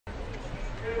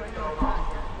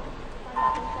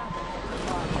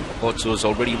Hosszu has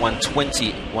already won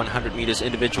 20 100 meters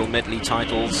individual medley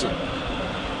titles,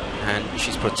 and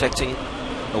she's protecting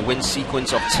a win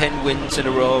sequence of 10 wins in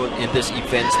a row in this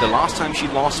event. The last time she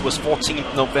lost was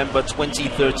 14th November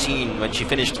 2013 when she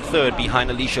finished third behind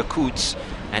Alicia Coutts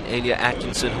and Alia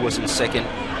Atkinson, who was in second.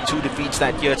 2 defeats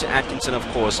that year to Atkinson, of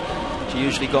course. She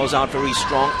usually goes out very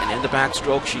strong, and in the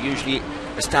backstroke she usually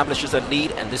establishes a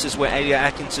lead, and this is where Alia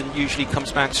Atkinson usually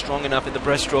comes back strong enough in the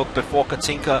breaststroke before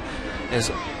Katinka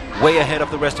is way ahead of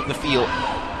the rest of the field.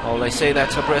 Well, they say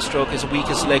that her breaststroke is her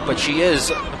weakest leg, but she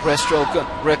is a breaststroke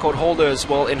record holder as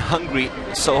well in Hungary,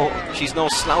 so she's no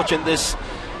slouch in this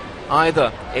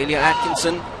either. Alia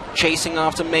Atkinson chasing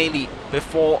after Meili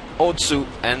before Hosszu,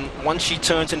 and once she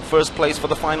turns in first place for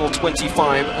the final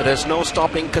 25, there's no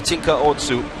stopping Katinka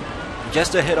Hosszu.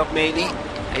 Just ahead of Meili,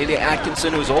 Alia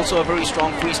Atkinson, who's also a very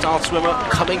strong freestyle swimmer,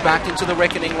 coming back into the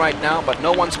reckoning right now, but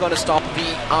no one's going to stop the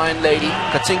Iron Lady.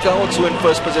 Katinka Hosszu in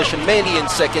first position, Meili in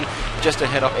second, just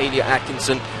ahead of Alia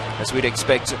Atkinson, as we'd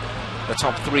expect the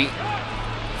top three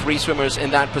swimmers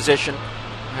in that position.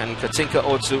 And Katinka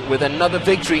Hosszu with another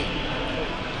victory.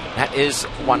 That is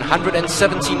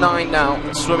 179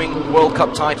 now swimming World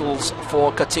Cup titles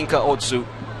for Katinka Hosszu.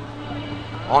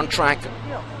 On track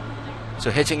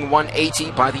to hitting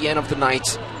 180 by the end of the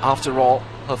night. After all,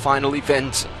 her final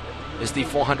event is the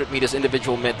 400 meters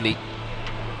individual medley,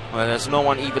 where there's no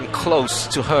one even close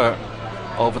to her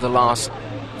over the last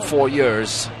 4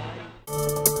 years.